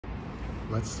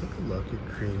let's take a look at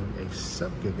creating a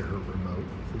sub-gigahertz remote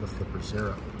for the Flipper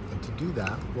Zero. And to do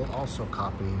that, we'll also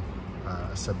copy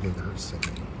a sub-gigahertz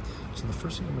signal. So the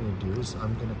first thing I'm going to do is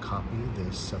I'm going to copy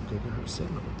this sub-gigahertz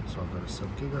signal. So I'll go to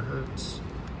sub-gigahertz,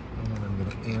 and I'm going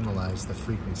to analyze the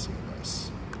frequency of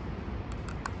this.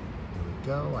 There we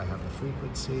go, I have the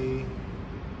frequency,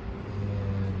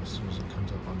 and as soon as it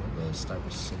comes up on the list, I will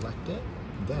select it.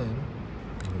 Then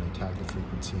I'm going to tag the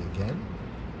frequency again,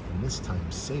 and this time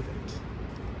save it.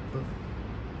 Boom.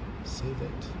 Save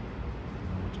it,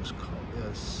 and we'll just call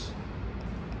this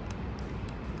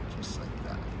just like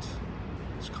that.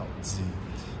 Let's call it Z.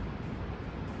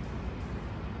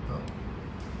 Oh,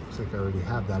 looks like I already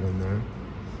have that in there.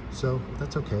 So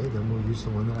that's okay, then we'll use the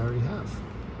one that I already have.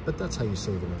 But that's how you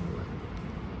save it anyway.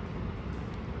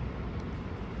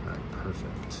 All right,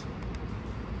 perfect.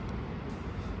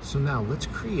 So now let's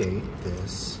create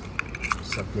this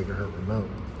sub-gigahertz remote.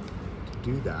 To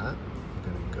do that, I'm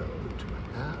gonna go to my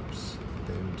apps,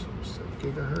 then to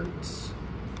sub-gigahertz,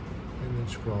 and then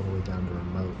scroll all the way down to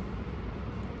remote.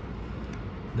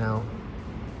 Now,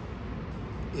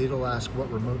 it'll ask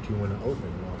what remote do you want to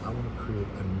open? Well, I want to create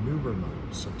a new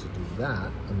remote. So to do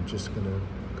that, I'm just going to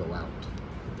go out,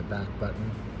 hit the back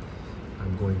button.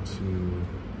 I'm going to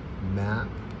map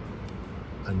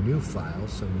a new file,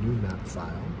 so new map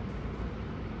file.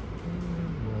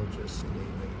 And we'll just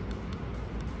name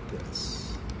it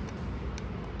this.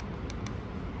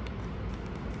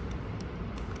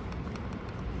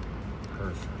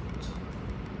 Perfect.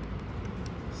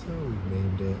 So we've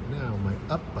named it. Now my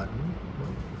up button,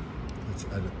 well, let's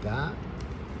edit that.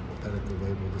 We'll edit the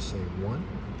label to say 1.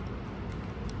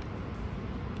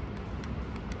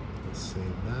 Let's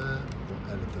save that.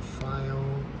 We'll edit the file.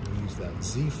 We'll use that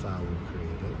Z file we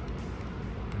created.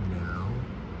 And now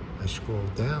I scroll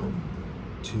down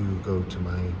to go to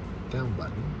my down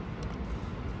button.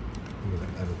 I'm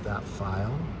going to edit that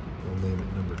file. We'll name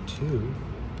it number 2.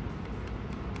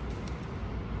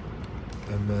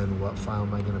 And then what file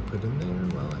am I going to put in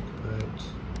there? Well, I can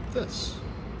put this.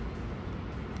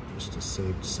 Just a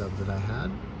saved sub that I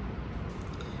had.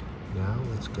 Now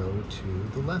let's go to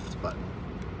the left button.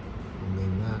 We'll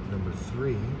name that number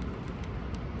 3.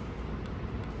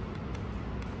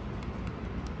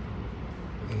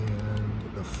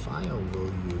 And the file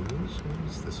we'll use, what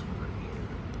is this one right here?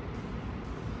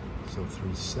 So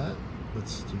 3 set.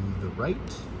 Let's do the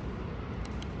right.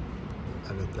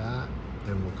 We'll edit that.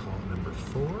 Then we'll call it number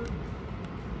 4.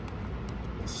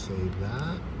 We'll save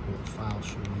that. What file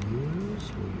should we use?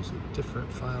 We'll use a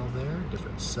different file there,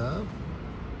 different sub.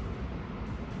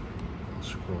 I'll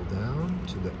scroll down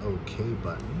to the OK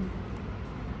button.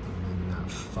 And then now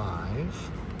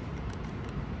 5.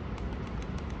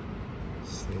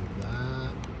 Save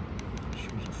that.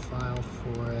 Choose a file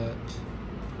for it.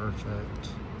 Perfect.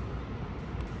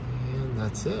 And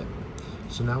that's it.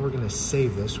 So now we're going to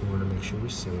save this. We want to make sure we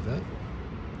save it.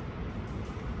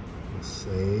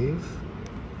 Save,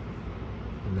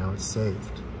 and now it's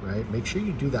saved, right? Make sure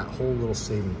you do that whole little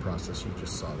saving process you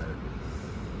just saw there.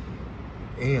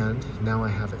 And now I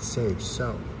have it saved,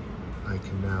 so I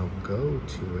can now go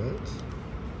to it,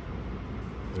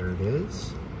 there it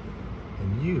is,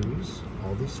 and use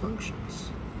all these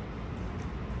functions.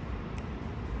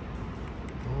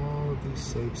 All of these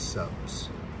saved subs.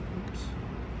 Oops.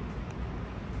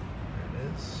 There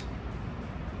it is.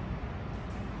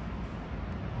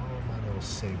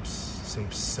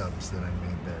 Save subs that I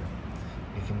made there.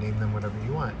 You can name them whatever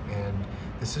you want, and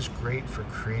this is great for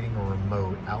creating a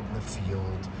remote out in the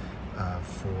field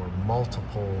for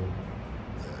multiple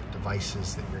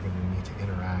devices that you're going to need to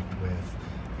interact with,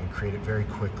 and create it very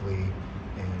quickly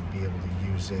and be able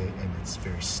to use it, and it's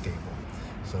very stable.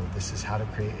 So this is how to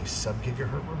create a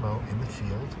sub-gigahertz remote in the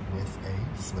field with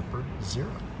a Flipper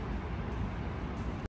Zero.